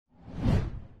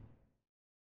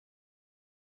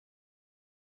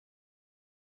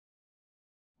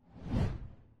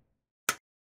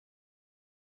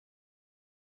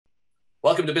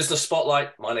Welcome to Business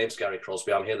Spotlight. My name's Garry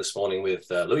Crosby. I'm here this morning with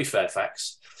Louis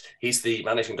Fairfax. He's the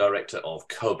Managing Director of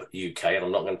CUB UK, and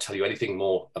I'm not going to tell you anything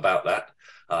more about that.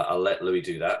 I'll let Louis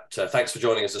do that. Thanks for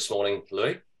joining us this morning,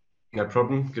 Louis. No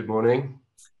problem. Good morning.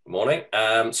 Good morning.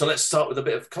 So let's start with a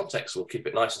bit of context. We'll keep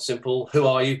it nice and simple. Who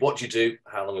are you? What do you do?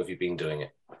 How long have you been doing it?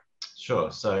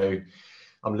 Sure. So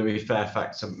I'm Louis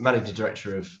Fairfax. I'm Managing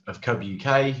Director of CUB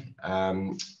UK.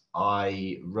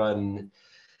 I run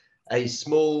a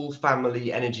small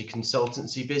family energy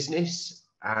consultancy business,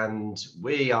 and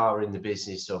we are in the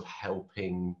business of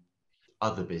helping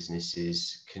other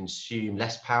businesses consume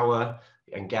less power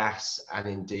and gas, and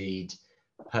indeed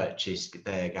purchase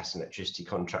their gas and electricity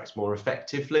contracts more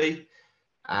effectively.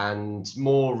 And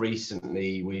more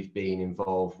recently, we've been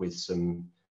involved with some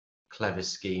clever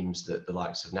schemes that the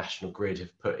likes of National Grid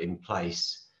have put in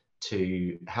place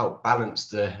to help balance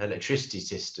the electricity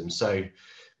system. So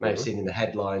may have seen in the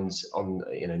headlines on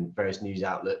various news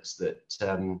outlets that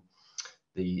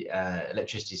the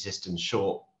electricity system's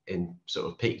short in sort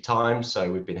of peak time.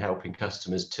 So we've been helping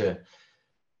customers to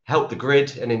help the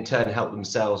grid and in turn help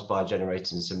themselves by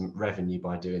generating some revenue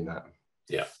by doing that.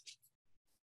 Yeah.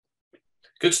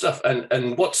 Good stuff.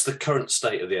 And what's the current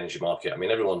state of the energy market? I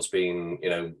mean, everyone's been,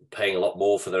 paying a lot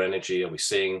more for their energy. Are we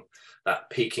seeing that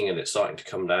peaking and it's starting to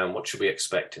come down? What should we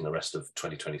expect in the rest of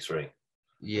 2023?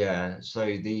 Yeah,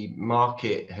 so the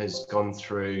market has gone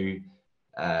through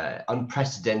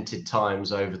unprecedented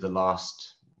times over the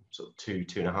last sort of two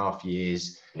and a half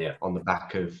years, on the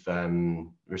back of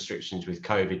restrictions with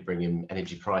COVID, bringing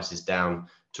energy prices down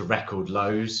to record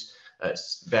lows. At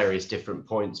various different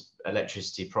points,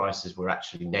 electricity prices were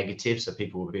actually negative, so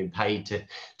people were being paid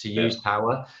to use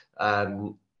power,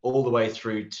 all the way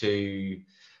through to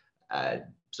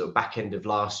sort of back end of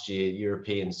last year.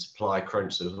 European supply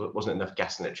crunch, so there wasn't enough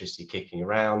gas and electricity kicking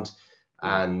around,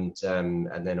 and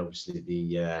then obviously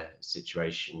the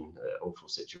awful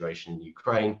situation in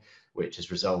Ukraine, which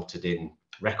has resulted in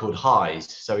record highs.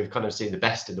 So we've kind of seen the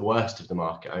best and the worst of the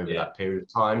market over that period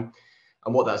of time,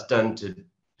 and what that's done to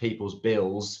people's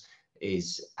bills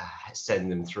is send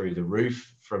them through the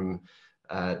roof from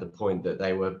the point that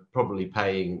they were probably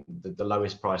paying the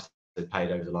lowest price they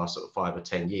paid over the last sort of 5 or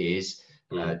 10 years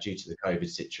due to the COVID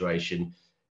situation,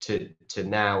 to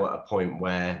now at a point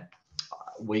where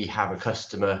we have a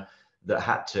customer that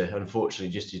had to, unfortunately,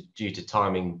 just due to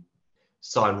timing,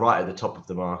 sign right at the top of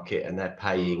the market, and they're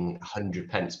paying 100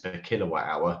 pence per kilowatt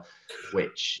hour,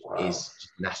 which is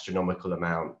just an astronomical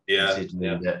amount,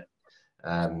 considering that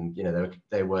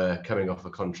they were coming off a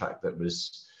contract that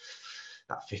was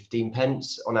about 15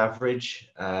 pence on average.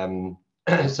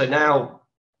 So now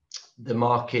the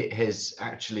market has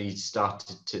actually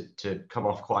started to come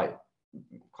off quite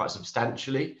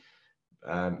substantially,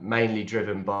 mainly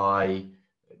driven by,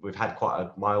 we've had quite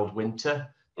a mild winter.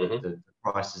 The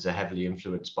prices are heavily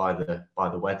influenced by the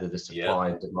weather, the supply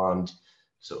and demand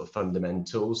sort of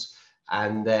fundamentals,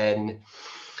 and then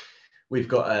we've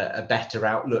got a better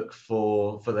outlook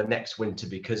for the next winter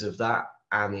because of that.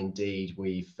 And indeed,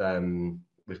 we've got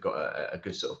a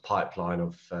good sort of pipeline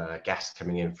of gas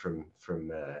coming in from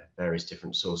various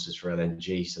different sources for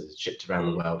LNG, so it's shipped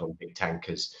around the world on big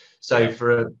tankers. So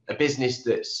for a business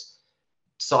that's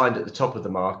signed at the top of the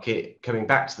market, coming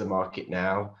back to the market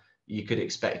now, you could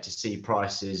expect to see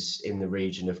prices in the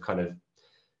region of kind of,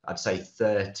 I'd say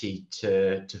 30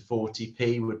 to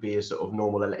 40p would be a sort of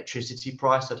normal electricity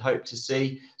price I'd hope to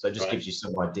see. So it just gives you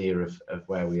some idea of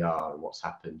where we are and what's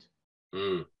happened.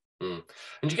 And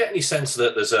do you get any sense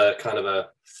that there's a kind of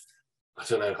I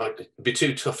don't know, it'd be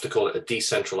too tough to call it a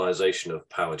decentralization of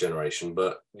power generation,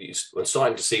 but we're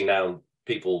starting to see now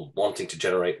people wanting to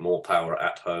generate more power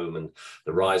at home, and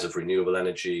the rise of renewable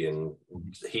energy and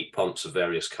heat pumps of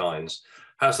various kinds.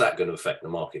 How's that going to affect the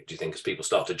market, do you think, as people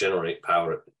start to generate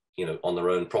power, on their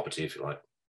own property, if you like?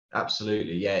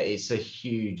 Absolutely, yeah. It's a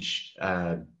huge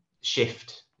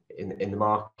shift in the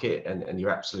market, and you're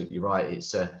absolutely right.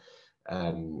 It's a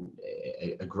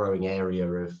growing area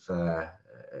of the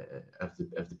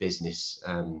business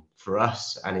for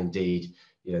us, and indeed,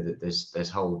 there's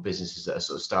whole businesses that are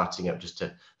sort of starting up just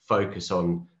to focus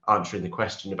on answering the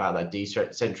question about that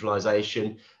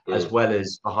decentralization, as well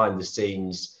as behind the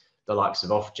scenes, the likes of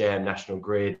Ofgem, National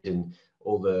Grid, and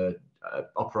all the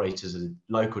operators and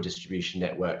local distribution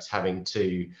networks having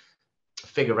to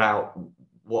figure out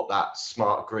what that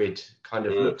smart grid kind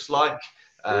of looks like.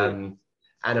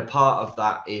 And a part of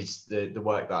that is the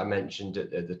work that I mentioned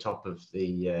at the top of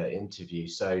the interview.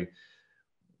 So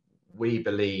we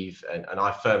believe, and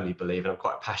I firmly believe, and I'm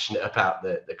quite passionate about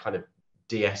the kind of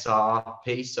DSR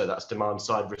piece. So that's demand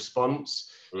side response,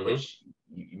 which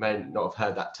you may not have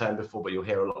heard that term before, but you'll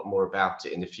hear a lot more about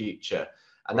it in the future.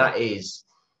 And Right. that is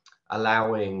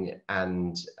allowing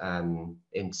and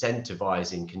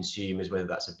incentivizing consumers, whether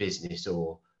that's a business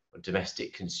or a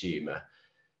domestic consumer,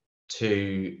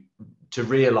 to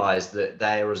realize that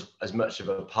they are as much of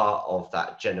a part of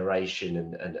that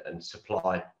generation and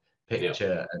supply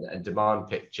picture and demand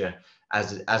picture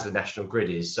as the national grid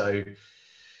is. So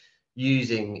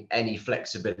using any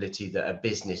flexibility that a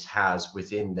business has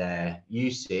within their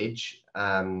usage,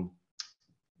 and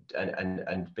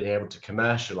being able to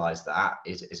commercialize that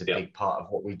is a big part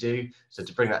of what we do. So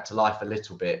to bring that to life a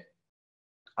little bit,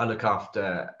 I look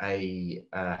after a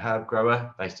herb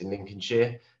grower based in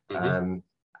Lincolnshire,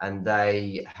 and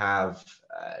they have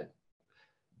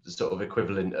the sort of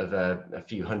equivalent of a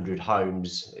few hundred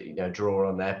homes, draw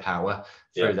on their power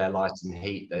through their light and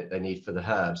heat that they need for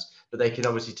the herbs. But they can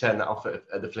obviously turn that off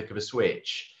at the flick of a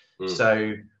switch.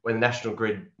 So when the national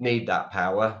grid need that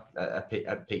power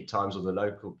at peak times, or the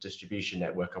local distribution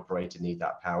network operator need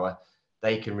that power,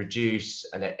 they can reduce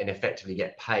and effectively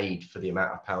get paid for the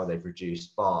amount of power they've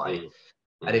reduced by.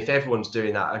 And if everyone's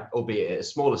doing that, albeit at a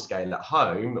smaller scale at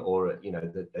home, or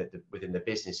within the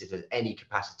business, if there's any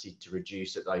capacity to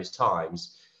reduce at those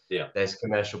times, there's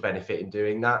commercial benefit in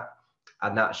doing that,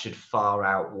 and that should far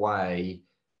outweigh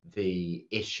the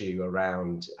issue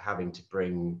around having to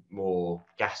bring more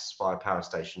gas-fired power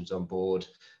stations on board.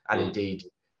 And indeed,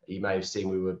 you may have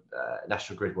seen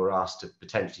National Grid were asked to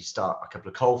potentially start a couple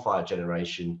of coal-fired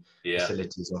generation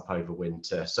facilities up over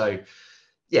winter. So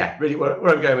yeah, really where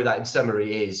I'm going with that in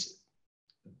summary is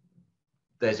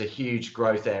there's a huge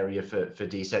growth area for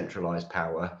decentralized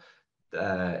power.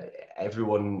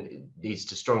 Everyone needs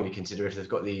to strongly consider if they've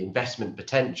got the investment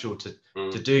potential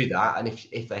to do that. And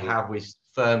if they have, we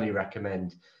firmly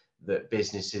recommend that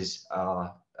businesses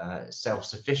are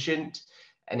self-sufficient.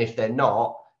 And if they're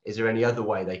not, is there any other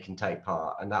way they can take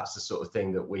part? And that's the sort of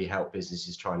thing that we help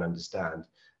businesses try and understand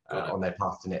on their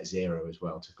path to net zero as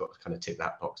well, to kind of tick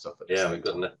that box off. We've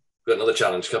got another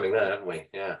challenge coming there, haven't we?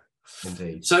 Yeah,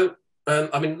 indeed. So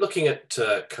I mean, looking at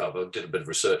CUB, I did a bit of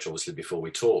research obviously before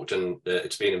we talked, and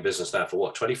it's been in business now for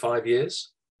what, 25 years?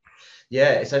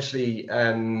 Yeah, it's actually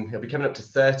it'll be coming up to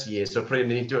 30 years, so I probably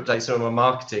need to update some of my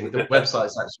marketing. The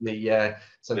website's actually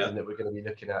something that we're going to be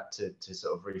looking at to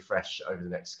sort of refresh over the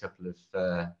next couple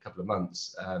of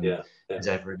months. As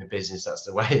ever in a business, that's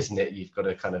the way, isn't it? You've got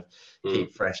to kind of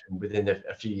keep fresh, and within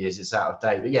a few years it's out of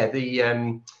date. But yeah,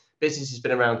 the business has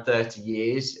been around 30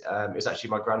 years. It was actually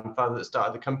my grandfather that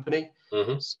started the company.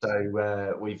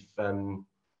 So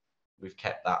we've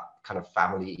kept that kind of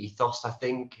family ethos, I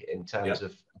think, in terms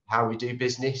of how we do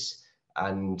business.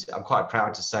 And I'm quite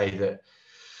proud to say that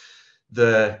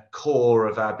the core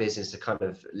of our business, the kind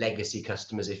of legacy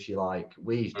customers, if you like,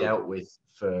 we've dealt with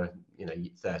for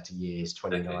 30 years,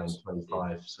 29,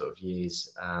 25 sort of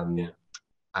years. And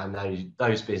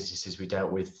those businesses we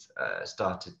dealt with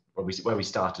started where we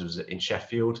started was in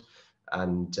Sheffield,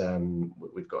 and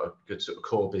we've got a good sort of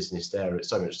core business there. It's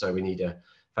so much so we need a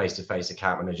face-to-face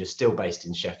account manager still based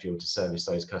in Sheffield to service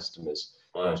those customers,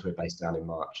 whereas we're based down in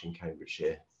March in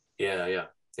Cambridgeshire. Yeah.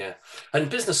 And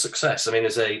business success, I mean,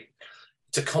 it's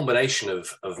a combination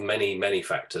of many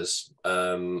factors.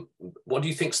 What do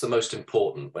you think is the most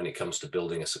important when it comes to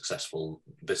building a successful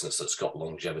business that's got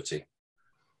longevity?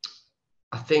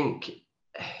 I think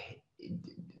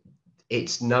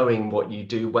it's knowing what you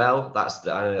do well. I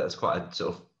know that's quite a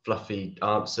sort of fluffy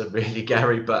answer, really,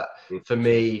 Gary. But for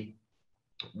me,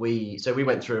 we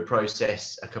went through a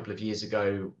process a couple of years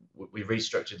ago. We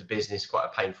restructured the business, quite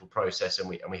a painful process, and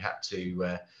we had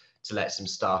to let some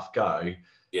staff go.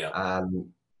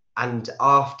 And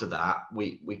after that,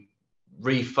 we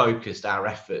refocused our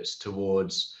efforts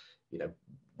towards,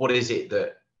 what is it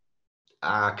that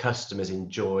our customers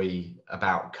enjoy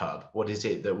about CUB? What is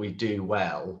it that we do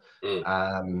well?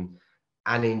 And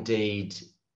indeed,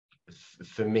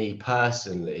 for me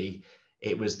personally,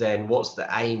 it was then what's the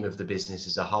aim of the business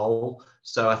as a whole?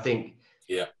 So I think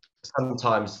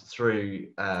sometimes through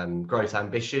growth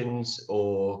ambitions,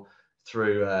 or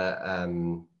through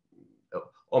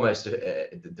almost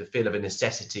the feel of a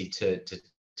necessity to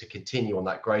continue on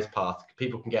that growth path,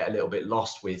 people can get a little bit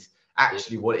lost with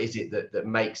actually what is it that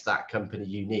makes that company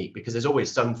unique, because there's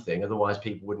always something, otherwise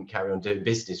people wouldn't carry on doing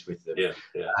business with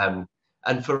them.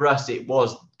 And for us, it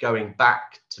was going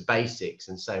back to basics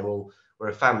and saying, well, we're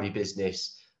a family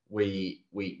business, we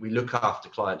look after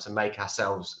clients and make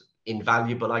ourselves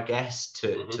invaluable, I guess,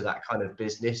 to that kind of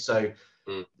business. So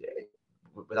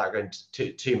without going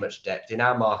to too much depth, in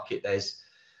our market there's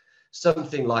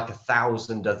something like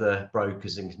 1,000 other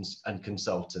brokers and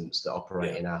consultants that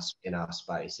operate in our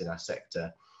space, in our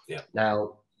sector. Yeah.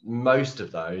 Now, most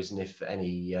of those, and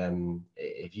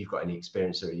if you've got any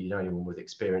experience or you know anyone with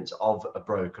experience of a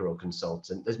broker or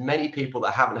consultant, there's many people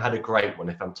that haven't had a great one,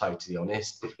 if I'm totally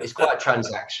honest. It's quite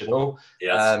transactional.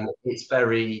 Yes. It's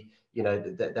very,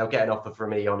 they'll get an offer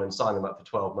from Eon and sign them up for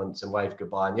 12 months and wave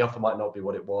goodbye, and the offer might not be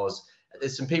what it was.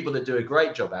 There's some people that do a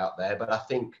great job out there, but I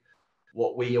think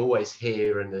what we always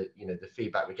hear and the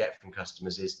feedback we get from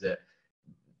customers is that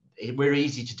we're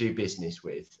easy to do business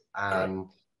with.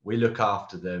 We look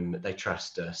after them, they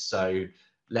trust us. So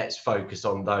let's focus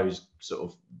on those sort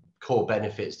of core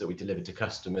benefits that we deliver to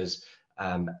customers,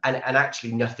 and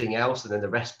actually nothing else. And then the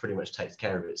rest pretty much takes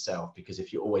care of itself, because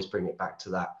if you always bring it back to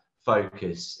that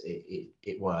focus,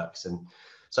 it works. And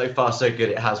so far, so good.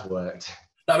 It has worked.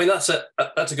 I mean, that's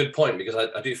a good point, because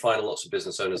I do find lots of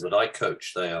business owners that I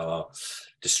coach, they are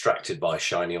distracted by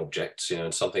shiny objects,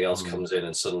 and something else comes in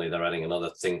and suddenly they're adding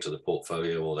another thing to the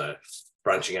portfolio, or they're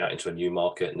branching out into a new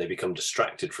market, and they become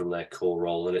distracted from their core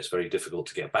role, and it's very difficult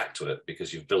to get back to it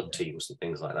because you've built teams and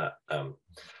things like that.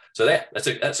 So yeah,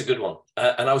 that's a good one.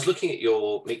 And I was looking at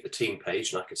your Meet the Team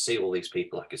page, and I could see all these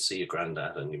people. I could see your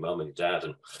granddad and your mum and your dad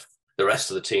and the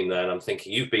rest of the team there. And I'm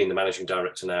thinking, you've been the managing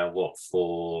director now, what,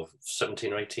 for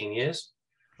 17 or 18 years?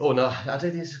 Oh no, I don't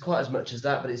think it's quite as much as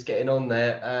that, but it's getting on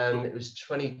there. It was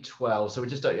 2012, so we're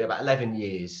just about 11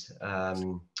 years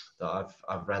that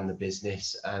I've ran the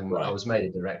business. Right. I was made a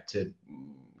director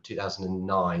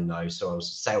 2009 though, so I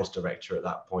was sales director at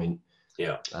that point.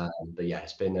 Yeah. But yeah,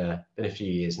 it's been a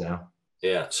few years now.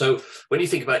 Yeah. So when you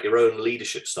think about your own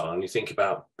leadership style and you think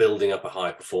about building up a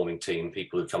high performing team,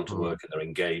 people who come to work and they're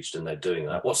engaged and they're doing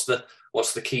that, what's the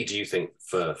key, do you think,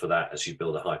 for that as you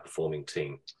build a high performing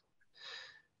team?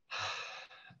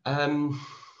 I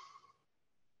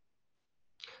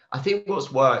think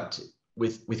what's worked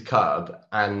with CUB,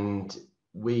 and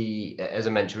we, as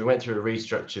I mentioned, we went through a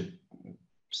restructure.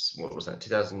 What was that?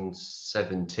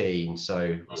 2017.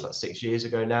 So what's that? 6 years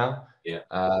ago now. Yeah.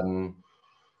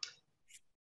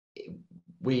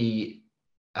 We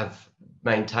have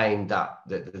maintained that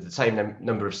the same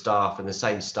number of staff and the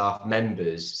same staff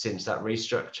members since that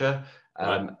restructure,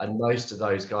 and most of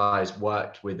those guys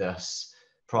worked with us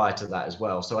prior to that as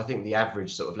well. So I think the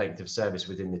average sort of length of service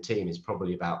within the team is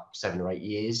probably about 7 or 8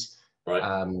 years. Right.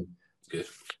 Good.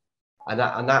 And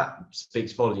that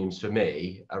speaks volumes for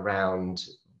me around,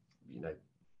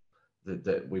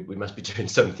 that we must be doing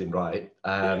something right.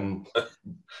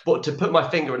 But to put my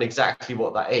finger on exactly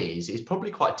what that is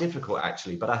probably quite difficult,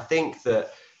 actually. But I think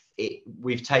that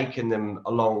we've taken them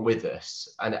along with us.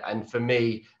 And for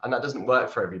me, and that doesn't work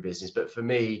for every business, but for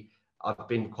me, I've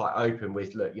been quite open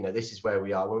with, look, this is where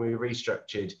we are. When we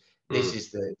restructured, this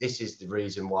is the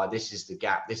reason why, this is the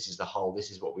gap, this is the hole, this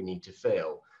is what we need to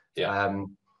fill. Yeah.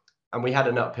 And we had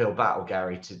an uphill battle,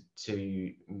 Gary,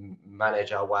 to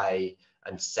manage our way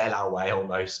and sell our way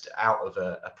almost out of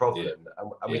a problem. Yeah.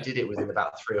 And we did it within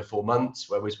about 3 or 4 months,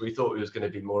 whereas we thought it was going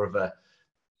to be more of a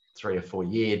 3 or 4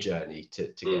 year journey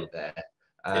to get there.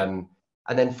 And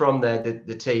then from there,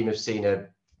 the team have seen a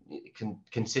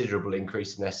considerable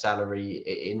increase in their salary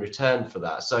in return for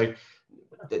that. So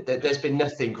there's been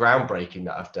nothing groundbreaking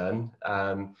that I've done,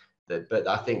 but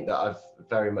I think that I've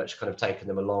very much kind of taken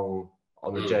them along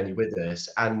on the journey with us.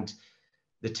 And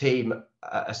the team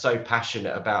are so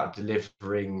passionate about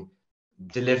delivering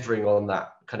on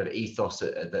that kind of ethos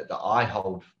that I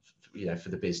hold, for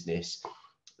the business,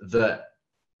 that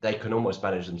they can almost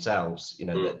manage themselves.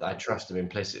 That I trust them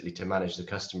implicitly to manage the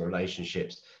customer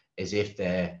relationships as if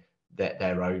they're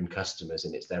their own customers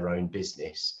and it's their own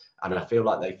business. And I feel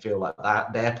like they feel like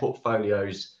that their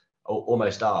portfolios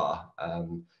almost are.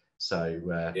 Does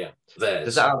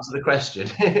that answer the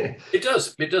question? It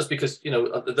does, because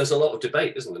there's a lot of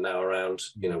debate, isn't there, now around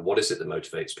what is it that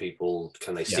motivates people?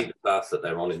 Can they see the path that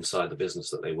they're on inside the business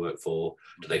that they work for?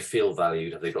 Do they feel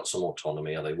valued? Have they got some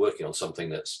autonomy? Are they working on something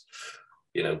that's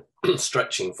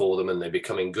stretching for them and they're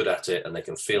becoming good at it and they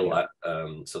can feel that?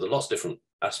 So there are lots of different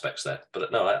aspects there,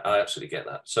 but no, I absolutely get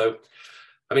that. So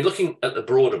I mean, looking at the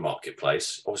broader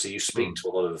marketplace, obviously you speak to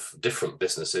a lot of different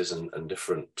businesses and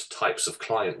different types of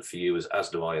client for you, as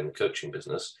do I in the coaching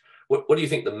business. What do you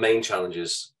think the main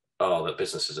challenges are that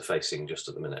businesses are facing just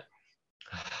at the minute?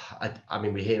 I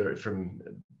mean, we hear it from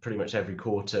pretty much every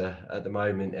quarter at the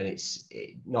moment, and it's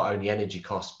not only energy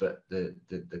costs, but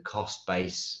the cost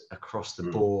base across the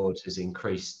board has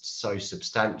increased so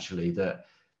substantially that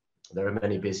there are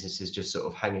many businesses just sort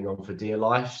of hanging on for dear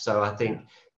life. So I think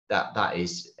that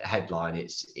is headline.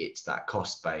 It's that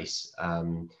cost base,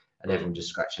 and everyone just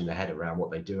scratching their head around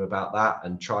what they do about that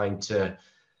and trying to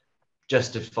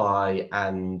justify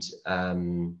and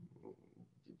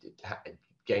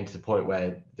getting to the point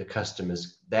where their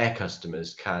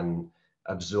customers can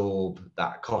absorb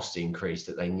that cost increase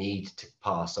that they need to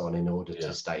pass on in order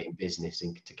to stay in business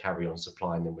and to carry on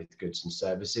supplying them with goods and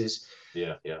services.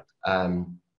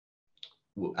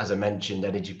 As I mentioned,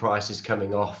 energy prices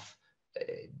coming off,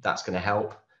 that's going to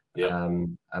help.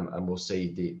 And we'll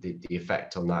see the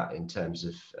effect on that in terms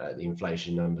of the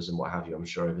inflation numbers and what have you, I'm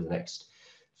sure, over the next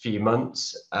few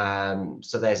months.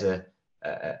 So there's a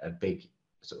big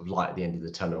sort of light at the end of the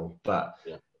tunnel. But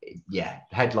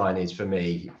headline is, for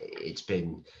me, it's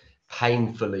been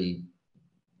painfully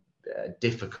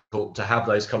difficult to have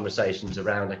those conversations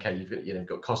around, okay, you've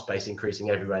got cost base increasing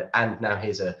everywhere, and now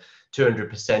here's a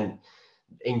 200%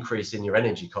 increase in your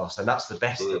energy costs, and that's the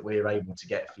best that we're able to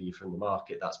get for you from the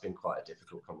market. That's been quite a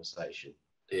difficult conversation.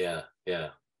 I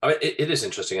mean, it is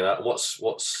interesting, and what's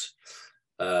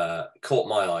caught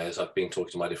my eye as I've been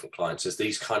talking to my different clients is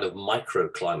these kind of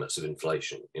microclimates of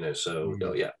inflation. So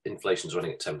inflation's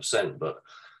running at 10%, but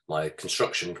my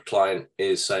construction client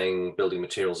is saying building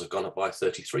materials have gone up by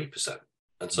 33%,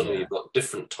 and suddenly you've got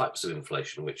different types of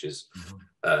inflation, which is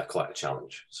quite a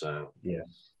challenge. So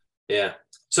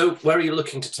so where are you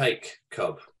looking to take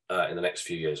CUB in the next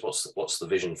few years? What's the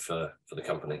vision for the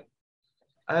company?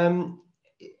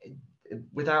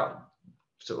 Without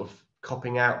sort of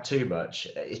copping out too much,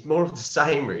 it's more of the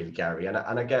same, really, Gary. And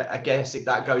I guess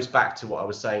that goes back to what I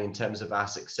was saying in terms of our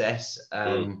success.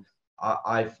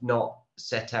 I've not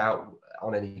set out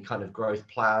on any kind of growth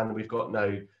plan. We've got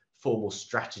no formal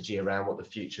strategy around what the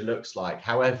future looks like.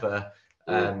 However,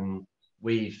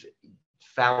 we've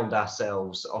found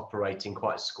ourselves operating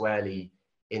quite squarely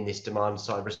in this demand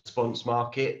side response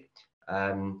market.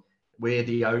 We're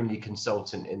the only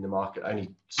consultant in the market,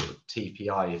 only sort of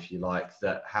TPI, if you like,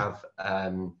 that have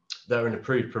they're an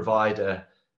approved provider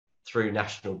through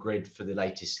National Grid for the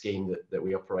latest scheme that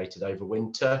we operated over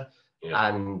winter.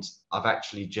 And I've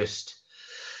actually just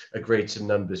agreed some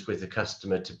numbers with the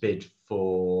customer to bid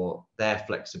for their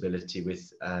flexibility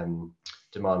with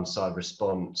demand side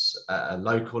response at a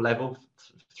local level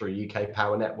through UK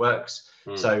Power Networks.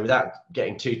 So without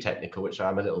getting too technical, which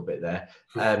I'm a little bit there,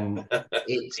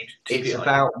 it's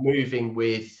about moving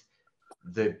with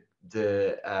the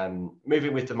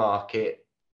market,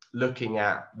 looking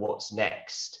at what's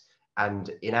next. And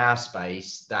in our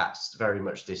space, that's very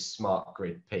much this smart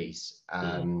grid piece,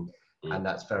 and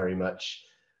that's very much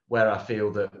where I feel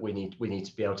that we need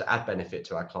to be able to add benefit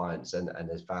to our clients, and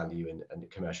there's value and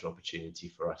commercial opportunity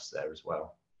for us there as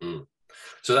well.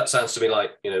 So that sounds to me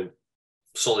like,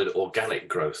 solid organic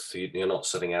growth. You're not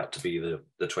setting out to be the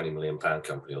 £20 million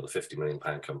company or the £50 million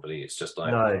company. It's just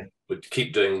like, we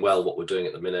keep doing well what we're doing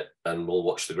at the minute, and we'll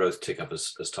watch the growth tick up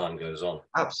as time goes on.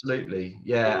 Absolutely,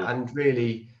 and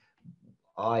really,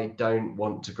 I don't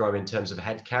want to grow in terms of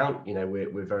headcount.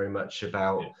 We're very much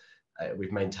about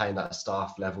we've maintained that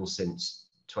staff level since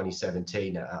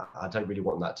 2017. I don't really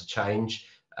want that to change,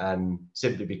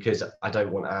 simply because I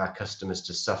don't want our customers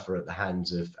to suffer at the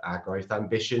hands of our growth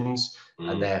ambitions.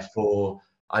 And therefore,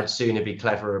 I'd sooner be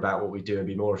clever about what we do and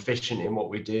be more efficient in what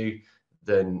we do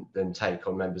than take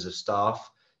on members of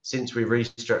staff. Since we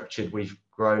restructured, we've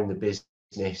grown the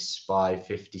business by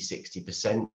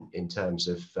 50-60% in terms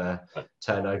of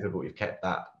turnover, but we've kept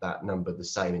that number the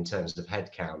same in terms of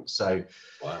headcount. So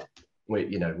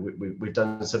we've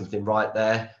done something right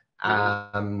there.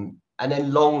 And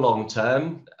then long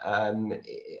term,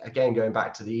 again, going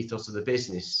back to the ethos of the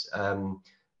business,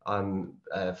 I'm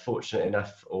fortunate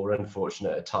enough, or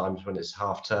unfortunate at times when it's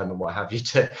half term and what have you,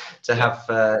 to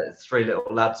have three little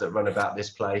lads that run about this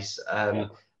place.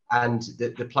 And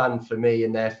the plan for me,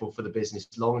 and therefore for the business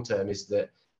long term, is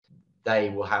that they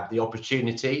will have the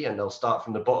opportunity, and they'll start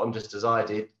from the bottom, just as I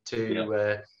did,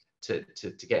 to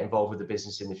get involved with the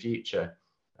business in the future.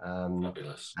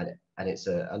 Fabulous. And it's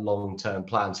a long-term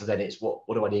plan. So then it's what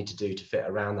do I need to do to fit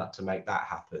around that to make that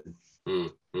happen?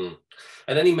 And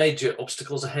any major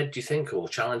obstacles ahead, do you think, or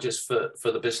challenges for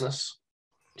the business?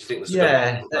 Do you think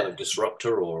there's some kind of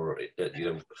disruptor or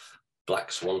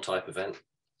black swan type event?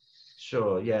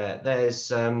 Sure. There's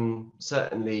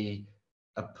certainly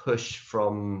a push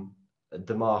from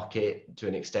the market to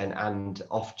an extent, and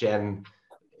Ofgem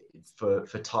for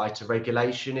tighter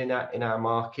regulation in our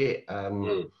market,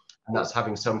 and that's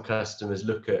having some customers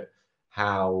look at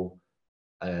how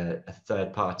a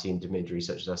third-party intermediary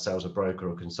such as ourselves, a broker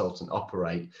or consultant,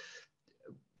 operate.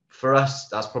 For us,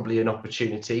 that's probably an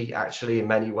opportunity, actually, in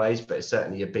many ways, but it's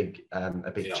certainly a big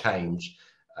change.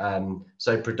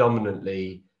 So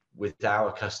predominantly with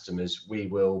our customers, we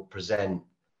will present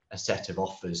a set of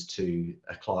offers to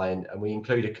a client, and we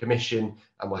include a commission,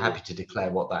 and we're happy to declare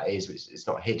what that is. It's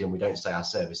not hidden. We don't say our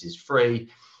service is free.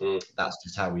 That's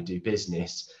just how we do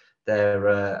business. There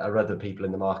are other people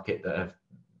in the market that have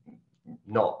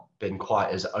not been quite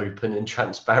as open and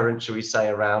transparent, shall we say,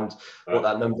 around what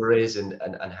that number is and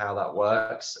how that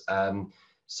works.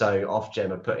 So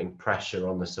Ofgem are putting pressure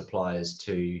on the suppliers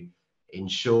to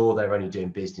ensure they're only doing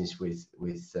business with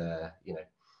you know,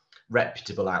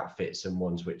 reputable outfits and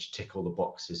ones which tick all the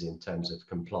boxes in terms of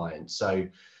compliance. So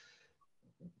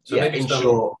yeah, maybe in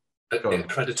short,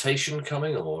 accreditation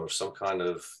coming, or some kind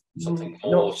of something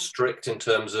more strict in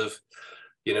terms of,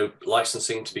 you know,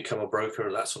 licensing to become a broker,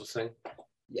 that sort of thing.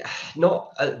 Yeah,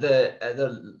 not at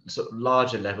the sort of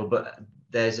larger level, but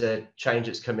there's a change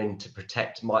that's come in to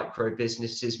protect micro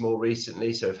businesses more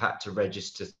recently. So we've had to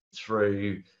register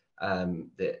through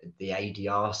the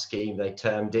ADR scheme, they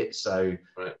termed it. So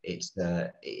it's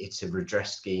a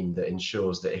redress scheme that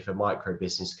ensures that if a micro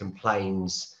business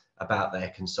complains about their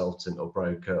consultant or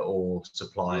broker or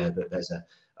supplier, that there's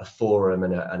a forum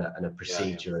and a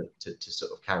procedure to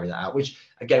sort of carry that out, which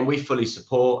again we fully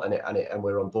support and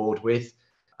we're on board with.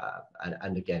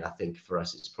 And again, I think for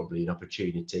us it's probably an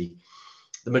opportunity.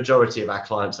 The majority of our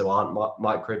clients though aren't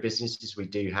micro businesses. We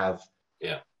do have,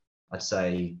 I'd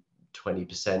say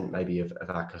 20% maybe of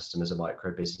our customers are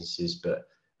micro businesses, but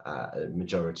a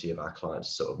majority of our clients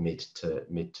are sort of mid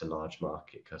to large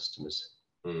market customers.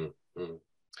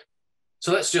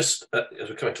 So let's just, as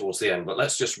we're coming towards the end, but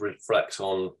let's just reflect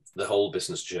on the whole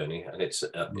business journey. And it's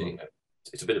you know,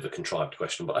 it's a bit of a contrived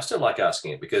question, but I still like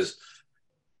asking it, because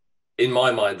in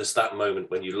my mind, there's that moment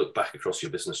when you look back across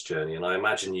your business journey, and I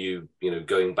imagine you know,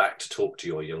 going back to talk to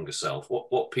your younger self.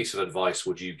 What piece of advice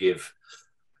would you give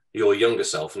your younger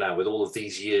self now, with all of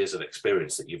these years of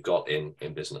experience that you've got in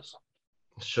business?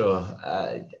 Sure,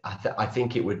 I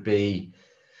think it would be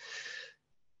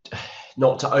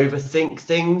not to overthink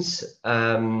things,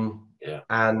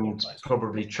 and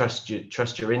probably trust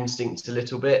your instincts a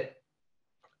little bit,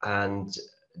 and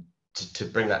to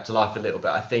bring that to life a little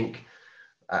bit. I think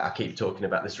I keep talking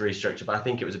about this restructure, but I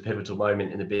think it was a pivotal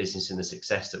moment in the business and the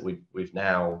success that we've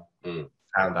now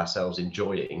found ourselves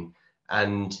enjoying.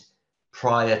 And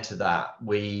prior to that,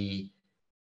 we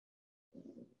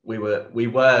were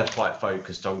quite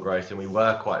focused on growth, and we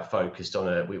were quite focused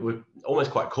on we were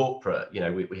almost quite corporate. You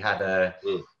know, we had a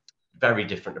very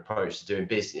different approach to doing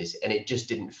business, and it just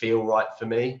didn't feel right for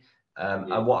me.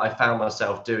 And what I found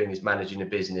myself doing is managing a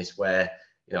business where,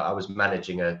 you know, I was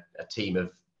managing a team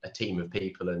of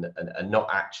people and not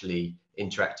actually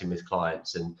interacting with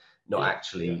clients, and not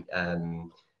actually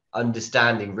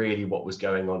understanding really what was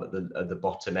going on at the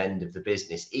bottom end of the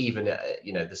business. Even at,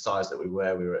 you know, the size that we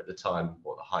were at the time,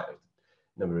 what the height of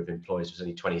number of employees was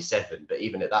only 27, but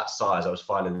even at that size, I was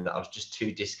finding that I was just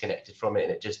too disconnected from it,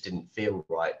 and it just didn't feel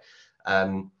right.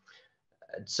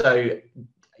 So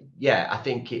yeah, I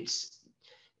think it's,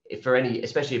 for any,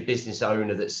 especially a business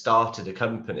owner that started a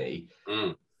company,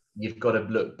 you've got to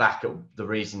look back at the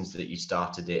reasons that you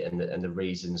started it, and the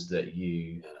reasons that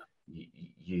you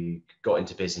got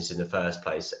into business in the first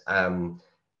place. And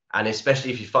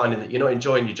especially if you're finding that you're not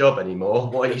enjoying your job anymore,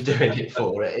 what are you doing it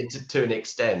for? To an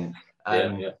extent.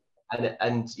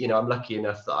 And you know, I'm lucky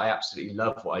enough that I absolutely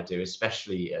love what I do,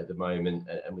 especially at the moment,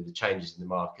 and with the changes in the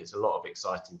market, there's a lot of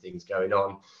exciting things going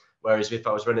on. Whereas if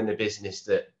I was running a business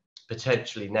that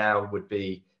potentially now would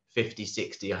be 50,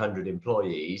 60, 100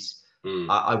 employees,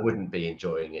 I wouldn't be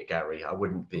enjoying it, Gary. I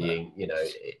wouldn't be, you know,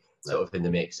 sort of in the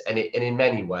mix. And in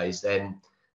many ways, then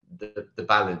the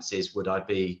balance is, would I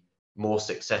be more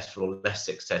successful or less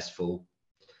successful?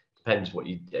 Depends what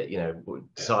you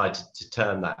decide to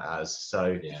term that as.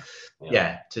 So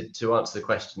to answer the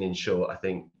question in short, I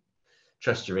think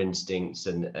trust your instincts,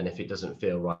 and if it doesn't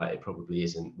feel right, it probably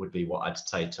isn't, would be what I'd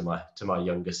say to my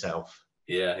younger self.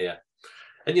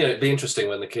 And you know, it'd be interesting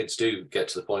when the kids do get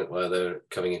to the point where they're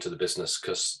coming into the business,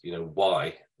 because, you know,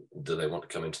 why do they want to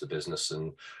come into the business,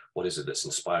 and what is it that's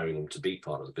inspiring them to be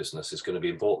part of the business is going to be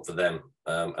important for them,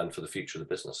 and for the future of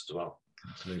the business as well.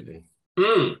 Absolutely.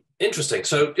 Interesting.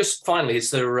 So just finally,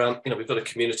 is there, you know, we've got a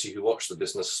community who watch the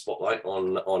Business Spotlight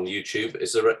on YouTube.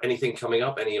 Is there anything coming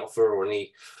up, any offer or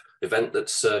any event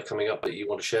that's coming up that you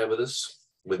want to share with us?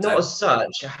 Not as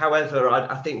such. However,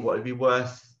 I think what would be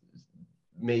worth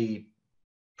me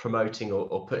promoting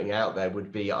or putting out there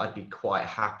would be, I'd be quite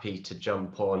happy to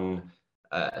jump on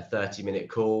a 30-minute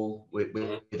call with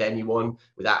anyone,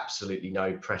 with absolutely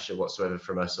no pressure whatsoever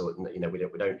from us. Or, you know, we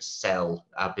don't sell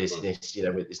our business. You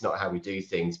know, it's not how we do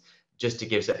things. Just to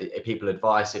give people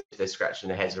advice if they're scratching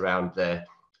their heads around their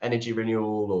energy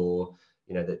renewal, or,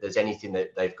 that there's anything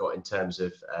that they've got in terms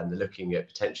of they're looking at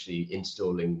potentially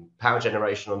installing power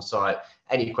generation on site,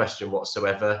 any question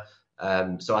whatsoever.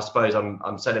 So I suppose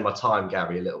I'm selling my time,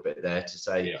 Garry, a little bit there to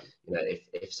say,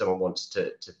 if someone wants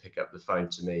to pick up the phone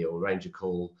to me or arrange a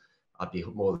call, I'd be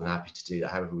more than happy to do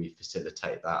that, however we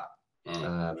facilitate that.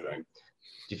 Do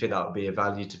you think that would be of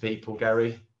value to people,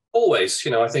 Garry? Always.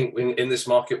 I think in this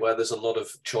market where there's a lot of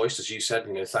choice, as you said,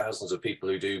 thousands of people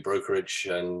who do brokerage,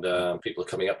 and people are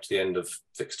coming up to the end of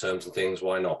fixed terms and things,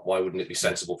 why not? Why wouldn't it be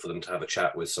sensible for them to have a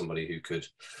chat with somebody who could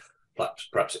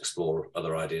perhaps explore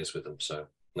other ideas with them? So,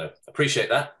 no, appreciate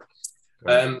that.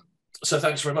 So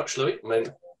thanks very much, Louis. I mean,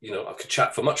 I could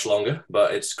chat for much longer,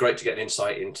 but it's great to get an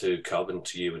insight into CUB and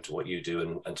to you and to what you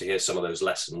do, and to hear some of those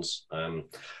lessons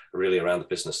really around the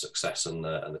business success and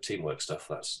the teamwork stuff.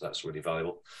 That's really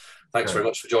valuable. Thanks very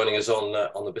much for joining us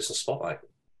on the Business Spotlight.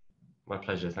 My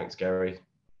pleasure. Thanks, Garry.